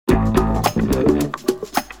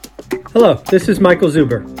Hello, this is Michael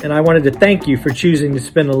Zuber, and I wanted to thank you for choosing to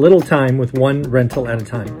spend a little time with one rental at a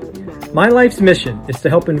time. My life's mission is to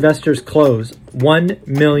help investors close 1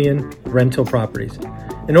 million rental properties.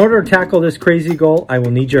 In order to tackle this crazy goal, I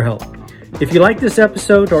will need your help. If you like this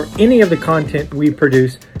episode or any of the content we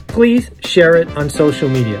produce, please share it on social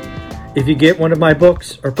media. If you get one of my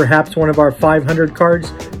books or perhaps one of our 500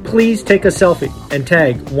 cards, please take a selfie and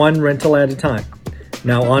tag One Rental at a Time.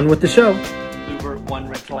 Now on with the show. Uber One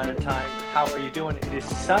Rental at a Time. How are you doing? It is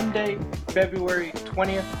Sunday, February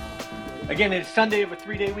 20th. Again, it's Sunday of a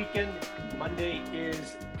 3-day weekend. Monday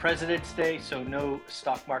is President's Day, so no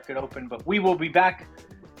stock market open, but we will be back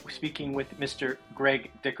speaking with Mr. Greg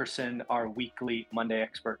Dickerson, our weekly Monday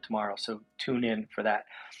expert tomorrow, so tune in for that.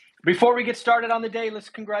 Before we get started on the day, let's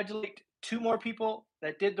congratulate two more people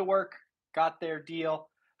that did the work, got their deal.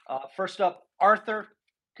 First up, Arthur.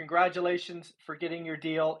 Congratulations for getting your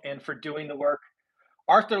deal and for doing the work.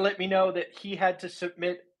 Arthur let me know that he had to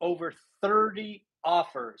submit over 30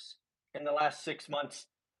 offers in the last 6 months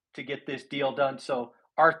to get this deal done. So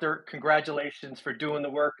Arthur, congratulations for doing the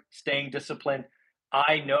work, staying disciplined.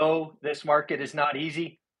 I know this market is not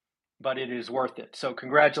easy, but it is worth it. So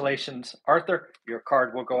congratulations, Arthur. Your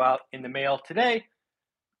card will go out in the mail today.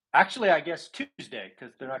 Actually, I guess Tuesday,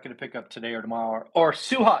 because they're not going to pick up today or tomorrow. Or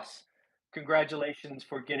Suhas. Congratulations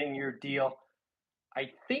for getting your deal.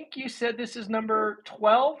 I think you said this is number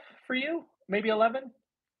 12 for you, maybe 11?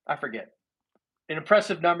 I forget. An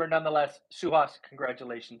impressive number nonetheless. Suhas,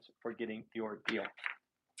 congratulations for getting your deal.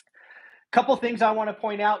 Couple things I want to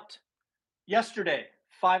point out. Yesterday,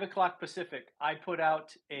 5 o'clock Pacific, I put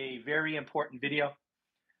out a very important video.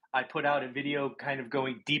 I put out a video kind of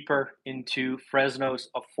going deeper into Fresno's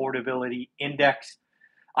affordability index.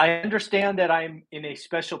 I understand that I'm in a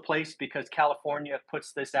special place because California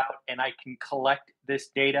puts this out and I can collect this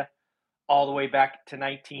data all the way back to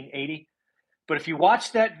 1980. But if you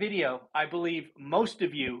watch that video, I believe most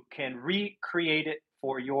of you can recreate it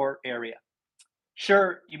for your area.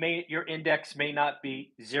 Sure, your index may not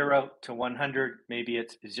be 0 to 100, maybe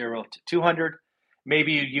it's 0 to 200.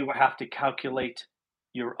 Maybe you have to calculate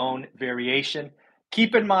your own variation.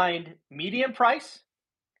 Keep in mind, median price.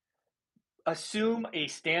 Assume a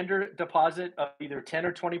standard deposit of either 10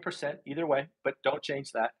 or 20%, either way, but don't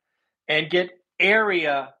change that, and get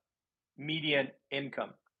area median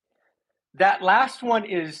income. That last one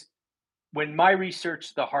is, when my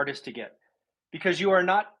research, the hardest to get, because you are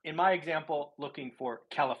not, in my example, looking for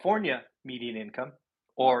California median income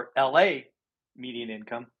or LA median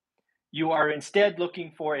income. You are instead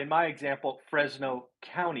looking for, in my example, Fresno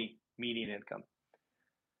County median income.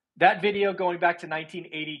 That video going back to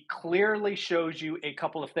 1980 clearly shows you a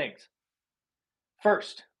couple of things.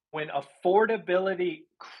 First, when affordability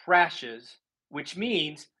crashes, which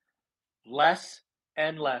means less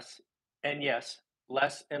and less, and yes,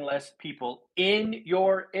 less and less people in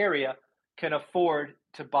your area can afford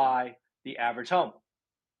to buy the average home.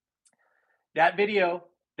 That video,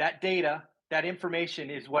 that data, that information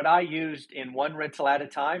is what I used in One Rental at a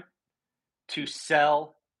Time to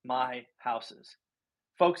sell my houses.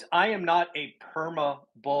 Folks, I am not a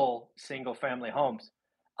perma-bull single-family homes.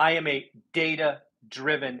 I am a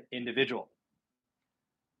data-driven individual.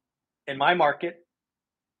 In my market,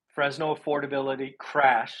 Fresno affordability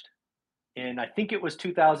crashed in, I think it was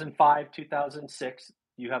 2005, 2006.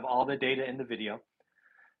 You have all the data in the video.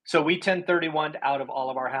 So we 1031'd out of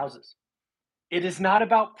all of our houses. It is not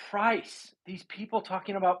about price. These people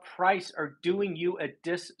talking about price are doing you a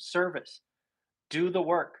disservice. Do the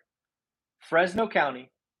work. Fresno County,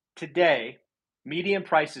 today, median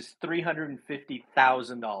price is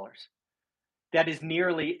 $350,000. That is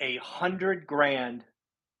nearly $100,000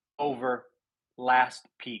 over last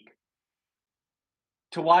peak.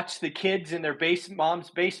 To watch the kids in their mom's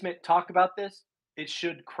basement talk about this, it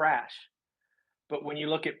should crash. But when you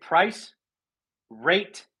look at price,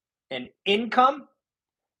 rate, and income,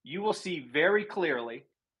 you will see very clearly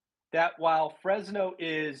that while Fresno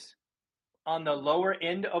is on the lower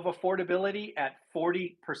end of affordability at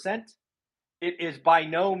 40%, it is by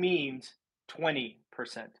no means 20%.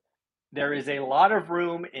 There is a lot of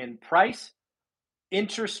room in price,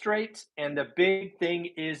 interest rates, and the big thing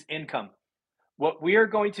is income. What we are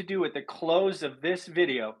going to do at the close of this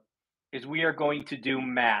video is we are going to do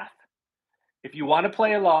math. If you want to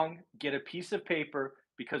play along, get a piece of paper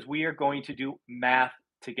because we are going to do math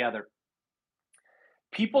together.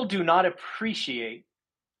 People do not appreciate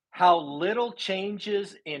how little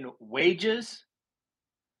changes in wages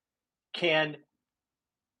can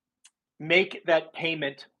make that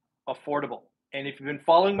payment affordable. And if you've been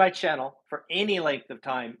following my channel for any length of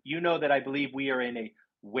time, you know that I believe we are in a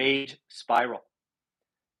wage spiral.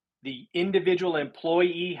 The individual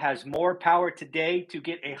employee has more power today to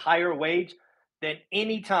get a higher wage than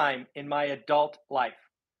any time in my adult life.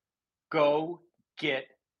 Go get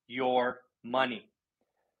your money.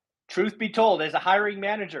 Truth be told, as a hiring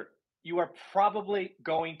manager, you are probably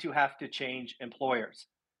going to have to change employers.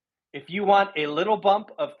 If you want a little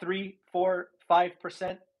bump of 3, 4,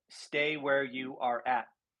 5%, stay where you are at.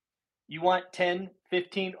 You want 10,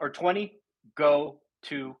 15, or 20, go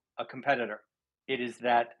to a competitor. It is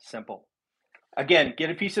that simple. Again, get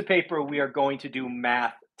a piece of paper. We are going to do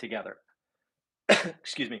math together.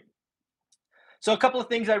 Excuse me. So a couple of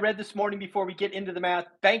things I read this morning before we get into the math.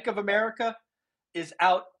 Bank of America is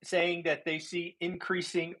out saying that they see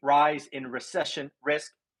increasing rise in recession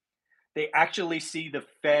risk. They actually see the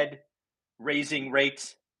Fed raising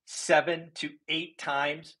rates 7 to 8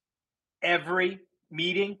 times every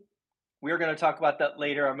meeting. We're going to talk about that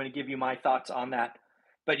later. I'm going to give you my thoughts on that.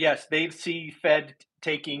 But yes, they see Fed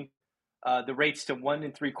taking the rates to 1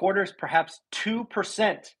 3/4, perhaps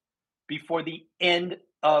 2% before the end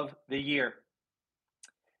of the year.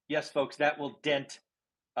 Yes, folks, that will dent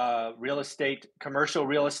real estate, commercial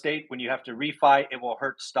real estate. When you have to refi, it will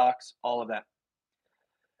hurt stocks, all of that.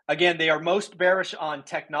 Again, they are most bearish on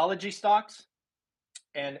technology stocks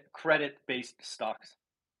and credit-based stocks.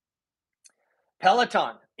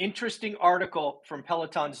 Peloton, interesting article from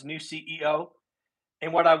Peloton's new CEO.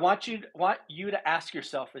 And what I want you to ask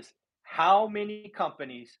yourself is, how many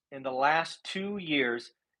companies in the last 2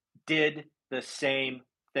 years did the same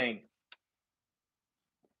thing?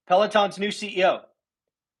 Peloton's new CEO,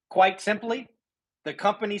 quite simply, the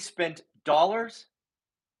company spent dollars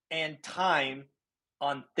and time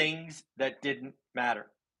on things that didn't matter.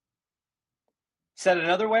 Said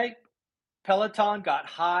another way, Peloton got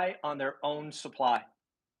high on their own supply.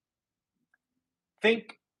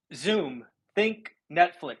 Think Zoom, think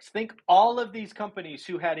Netflix, think all of these companies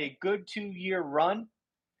who had a good 2-year run.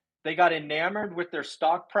 They got enamored with their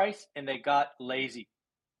stock price and they got lazy,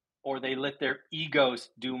 or they let their egos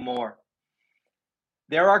do more.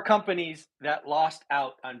 There are companies that lost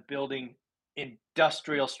out on building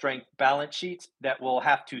industrial strength balance sheets that will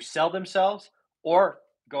have to sell themselves or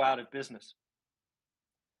go out of business.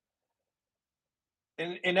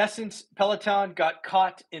 In essence, Peloton got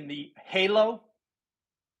caught in the halo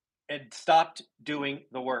and stopped doing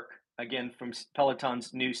the work. Again, from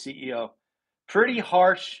Peloton's new CEO. Pretty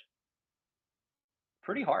harsh,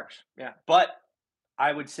 yeah, but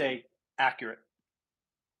I would say accurate.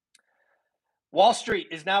 Wall Street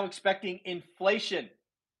is now expecting inflation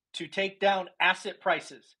to take down asset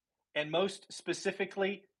prices, and most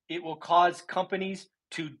specifically, it will cause companies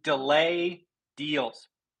to delay deals.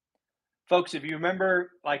 Folks, if you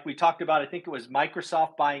remember, like we talked about, I think it was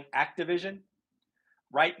Microsoft buying Activision.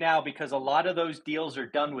 Right now, because a lot of those deals are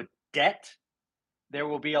done with debt, there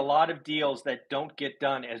will be a lot of deals that don't get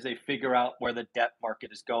done as they figure out where the debt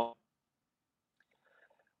market is going.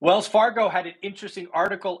 Wells Fargo had an interesting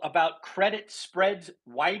article about credit spreads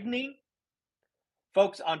widening.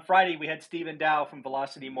 Folks, on Friday, we had Stephen Dow from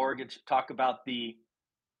Velocity Mortgage talk about the,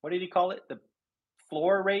 what did he call it? The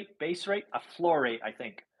floor rate, base rate? A floor rate, I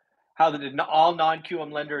think. How all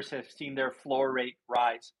non-QM lenders have seen their floor rate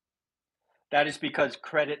rise. That is because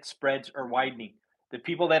credit spreads are widening. The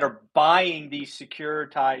people that are buying these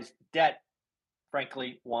securitized debt,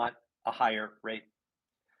 frankly, want a higher rate.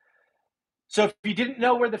 So if you didn't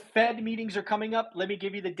know where the Fed meetings are coming up, let me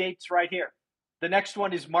give you the dates right here. The next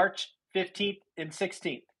one is March 15th and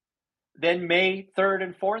 16th. Then May 3rd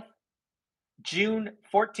and 4th. June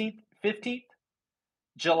 14th, 15th.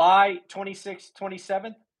 July 26th,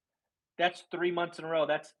 27th. That's 3 months in a row.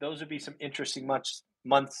 Those would be some interesting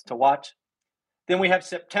months to watch. Then we have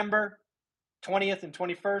September 20th and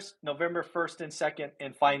 21st, November 1st and 2nd,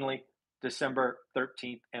 and finally December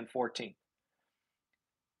 13th and 14th.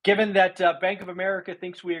 Given that Bank of America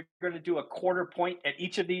thinks we're going to do a 1/4 point at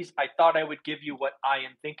each of these, I thought I would give you what I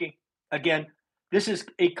am thinking. Again, this is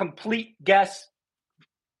a complete guess.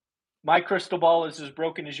 My crystal ball is as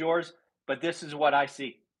broken as yours, but this is what I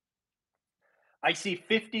see. I see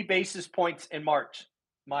 50 basis points in March.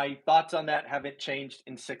 My thoughts on that haven't changed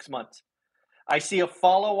in 6 months. I see a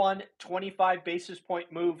follow-on 25 basis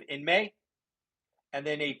point move in May, and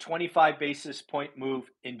then a 25 basis point move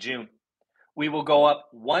in June. We will go up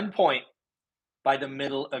 1 point by the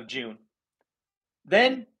middle of June.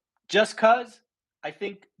 Then, just because, I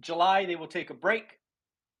think July they will take a break,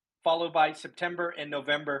 followed by September and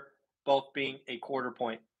November, both being a 1/4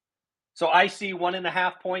 point. So I see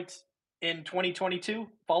 1.5 points in 2022,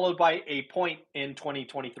 followed by a point in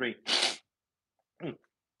 2023.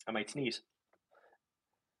 I might sneeze.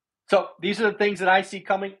 So these are the things that I see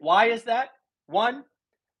coming. Why is that? One,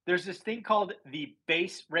 There's this thing called the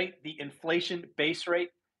base rate, the inflation base rate.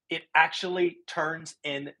 It actually turns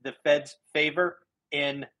in the Fed's favor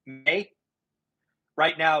in May.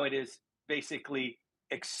 Right now, it is basically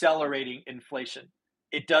accelerating inflation.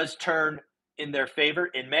 It does turn in their favor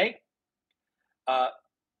in May.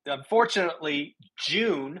 Unfortunately,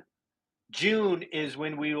 June is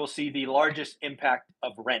when we will see the largest impact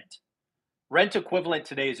of rent. Rent equivalent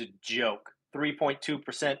today is a joke,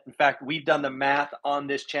 3.2%. In fact, we've done the math on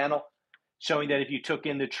this channel showing that if you took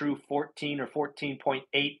in the true 14 or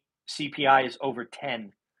 14.8, CPI is over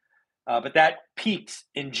 10. But that peaks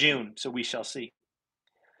in June, so we shall see.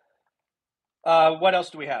 What else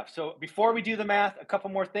do we have? So before we do the math, a couple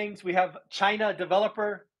more things. We have China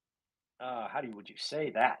developer. Would you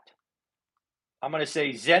say that? I'm going to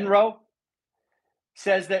say Zenro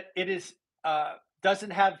says that it is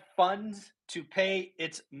doesn't have funds to pay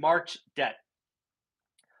its March debt.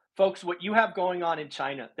 Folks, what you have going on in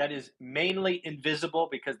China that is mainly invisible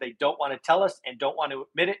because they don't want to tell us and don't want to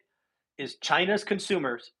admit it is China's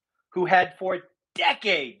consumers who had for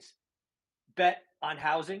decades bet on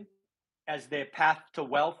housing as their path to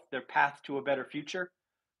wealth, their path to a better future,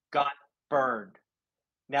 got burned.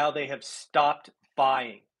 Now they have stopped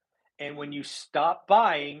buying. And when you stop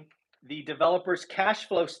buying, the developer's cash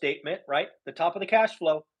flow statement, right? The top of the cash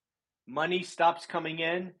flow, money stops coming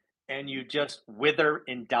in and you just wither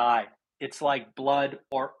and die. It's like blood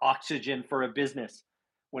or oxygen for a business.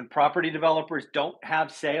 When property developers don't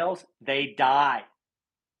have sales, they die.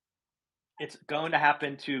 It's going to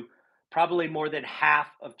happen to probably more than half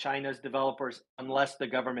of China's developers unless the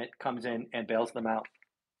government comes in and bails them out.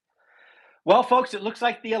 Well, folks, it looks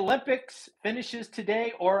like the Olympics finishes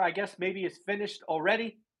today, or I guess maybe it's finished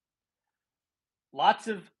already. Lots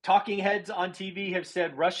of talking heads on TV have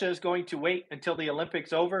said Russia is going to wait until the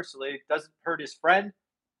Olympics over so that it doesn't hurt his friend.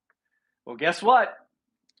 Well, guess what?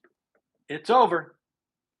 It's over.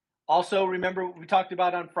 Also, remember what we talked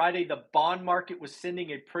about on Friday, the bond market was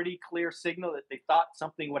sending a pretty clear signal that they thought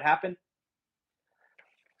something would happen.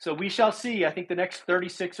 So we shall see. I think the next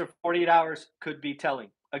 36 or 48 hours could be telling.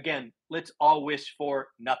 Again, let's all wish for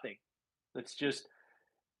nothing. Let's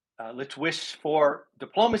wish for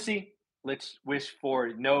diplomacy. Let's wish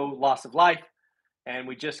for no loss of life. And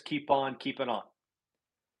we just keep on keeping on.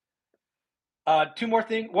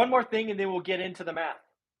 One more thing, and then we'll get into the math.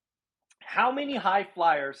 How many high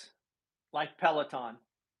flyers like Peloton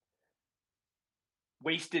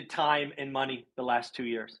wasted time and money the last 2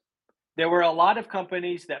 years? There were a lot of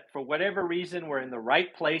companies that, for whatever reason, were in the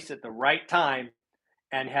right place at the right time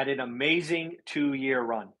and had an amazing 2-year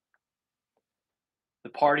run. The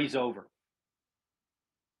party's over.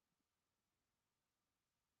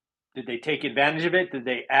 Did they take advantage of it? Did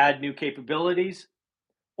they add new capabilities?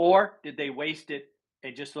 Or did they waste it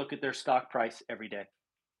and just look at their stock price every day?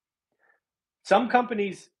 Some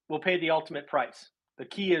companies will pay the ultimate price. The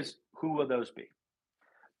key is, who will those be?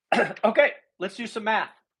 Okay, let's do some math.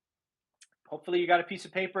 Hopefully you got a piece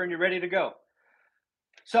of paper and you're ready to go.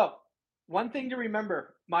 So, one thing to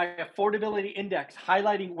remember, my affordability index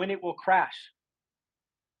highlighting when it will crash.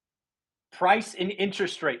 Price and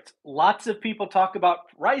interest rates. Lots of people talk about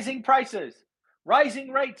rising prices,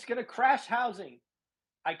 rising rates, going to crash housing.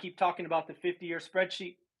 I keep talking about the 50-year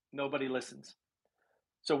spreadsheet. Nobody listens.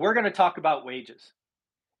 So we're going to talk about wages.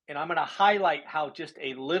 And I'm going to highlight how just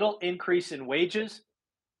a little increase in wages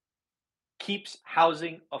keeps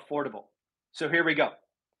housing affordable. So here we go.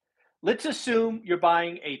 Let's assume you're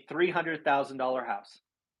buying a $300,000 house.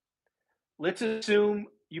 Let's assume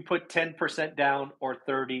you put 10% down or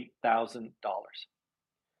 $30,000.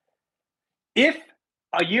 If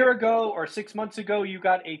a year ago or 6 months ago you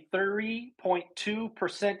got a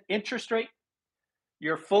 3.2% interest rate,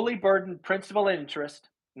 your fully burdened principal and interest,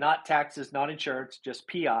 not taxes, not insurance, just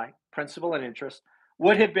PI, principal and interest,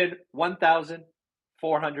 would have been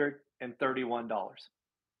 $1,431.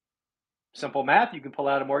 Simple math. You can pull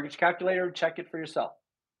out a mortgage calculator and check it for yourself.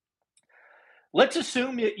 Let's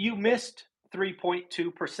assume that you missed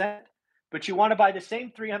 3.2%, but you want to buy the same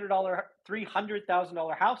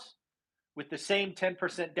 $300,000 house with the same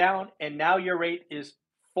 10% down, and now your rate is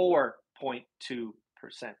 4.2%.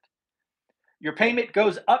 Your payment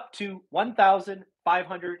goes up to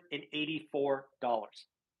 $1,584,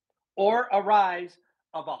 or a rise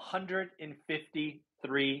of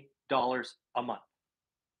 $153 a month.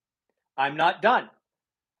 I'm not done.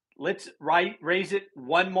 Let's raise it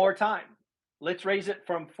one more time. Let's raise it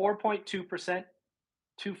from 4.2%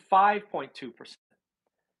 to 5.2%.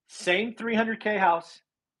 Same 300K house,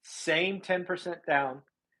 same 10% down.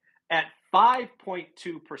 At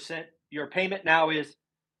 5.2%, your payment now is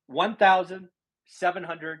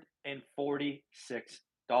 $1,746.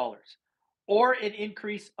 or an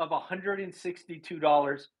increase of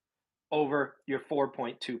 $162 over your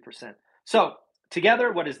 4.2%. So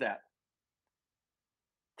together, what is that?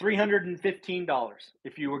 $315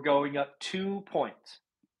 if you were going up 2 points.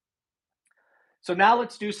 So now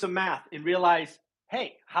let's do some math and realize,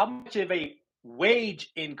 hey, how much of a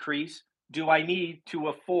wage increase do I need to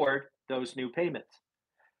afford those new payments?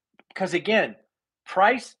 Because again,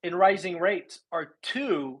 price and rising rates are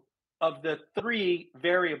two of the three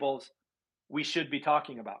variables we should be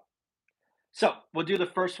talking about. So we'll do the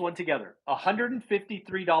first one together.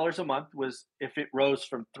 $153 a month was if it rose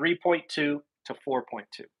from 3.2 to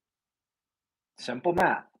 4.2. Simple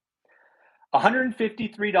math.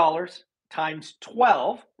 $153 times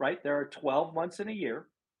 12, right? There are 12 months in a year,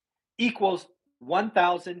 equals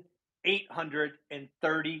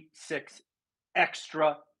 $1,836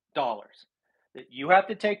 extra dollars that you have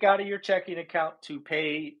to take out of your checking account to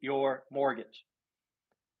pay your mortgage.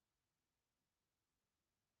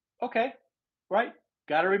 Okay, right?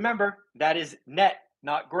 Got to remember that is net,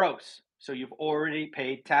 not gross. So you've already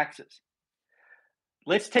paid taxes.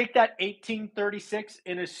 Let's take that 1836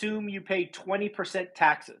 and assume you pay 20%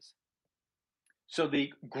 taxes. So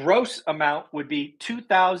the gross amount would be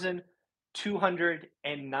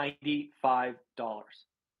 $2,295.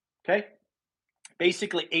 Okay?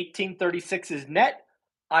 Basically, 1836 is net.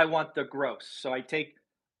 I want the gross. So I take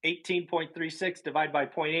 18.36 divided by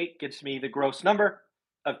 0.8 gets me the gross number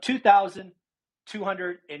of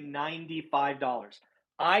 $2,295.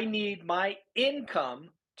 I need my income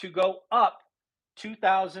to go up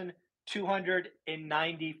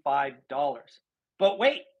 $2,295. But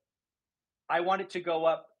wait, I want it to go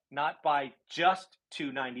up not by just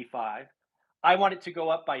 $295. I want it to go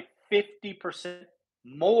up by 50%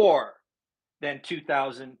 more than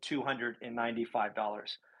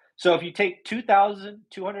 $2,295. So if you take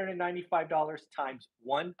 $2,295 times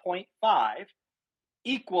 1.5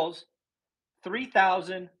 equals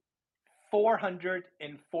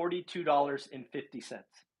 $3,442.50.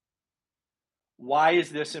 Why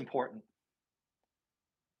is this important?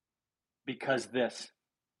 Because this.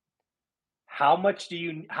 How much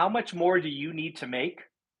more do you need to make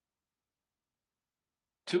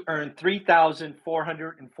to earn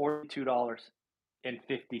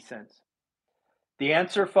 $3,442.50? The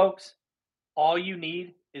answer, folks, all you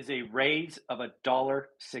need is a raise of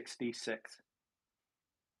 $1.66.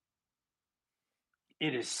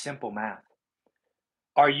 It is simple math.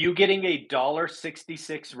 Are you getting a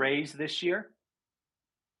 $1.66 raise this year?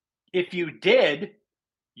 If you did,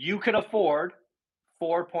 you can afford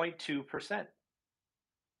 4.2%.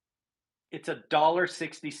 It's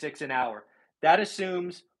 $1.66 an hour. That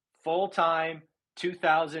assumes full-time,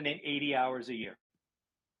 2,080 hours a year.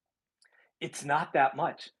 It's not that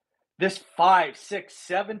much. This 5, 6,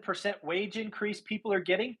 7% wage increase people are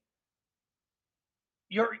getting,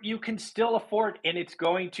 you can still afford, and it's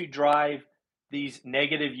going to drive these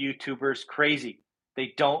negative YouTubers crazy.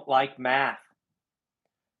 They don't like math.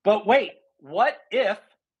 But wait, what if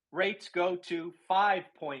rates go to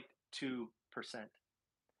 5.2%?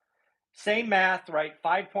 Same math, right?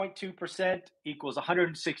 5.2% equals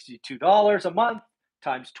 $162 a month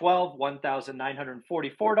times 12,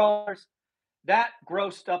 $1,944. That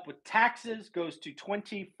grossed up with taxes goes to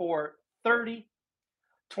 $2,430.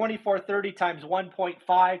 $2,430 times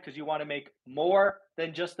 1.5, because you want to make more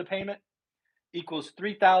than just the payment, equals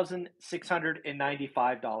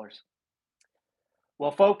 $3,695.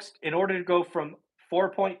 Well, folks, in order to go from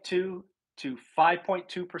 4.2 to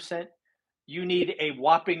 5.2%, you need a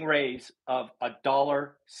whopping raise of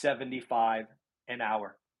 $1.75 an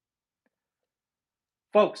hour.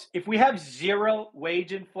 Folks, if we have zero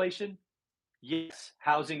wage inflation, yes,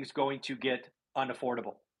 housing is going to get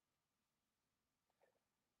unaffordable.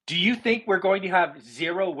 Do you think we're going to have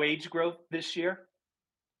zero wage growth this year?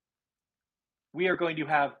 We are going to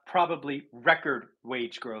have probably record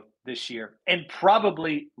wage growth this year and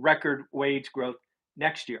probably record wage growth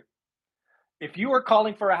next year. If you are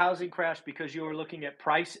calling for a housing crash because you are looking at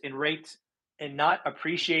price and rates and not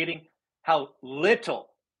appreciating how little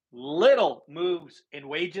moves in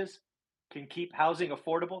wages can keep housing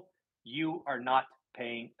affordable, you are not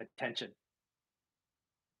paying attention.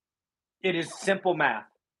 It is simple math.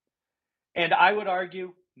 And I would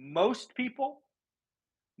argue most people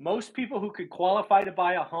who could qualify to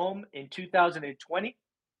buy a home in 2020,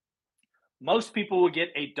 most people will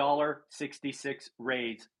get a $1.66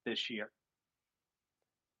 raise this year.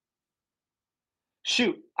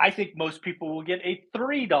 Shoot, I think most people will get a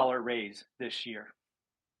 $3 raise this year.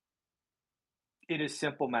 It is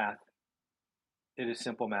simple math. It is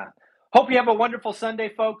simple math. Hope you have a wonderful Sunday,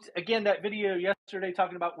 folks. Again, that video yesterday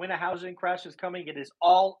talking about when a housing crash is coming, it is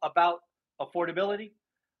all about affordability.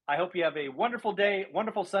 I hope you have a wonderful day,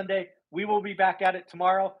 wonderful Sunday. We will be back at it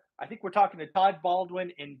tomorrow. I think we're talking to Todd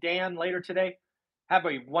Baldwin and Dan later today. Have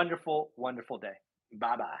a wonderful, wonderful day.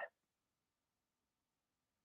 Bye bye.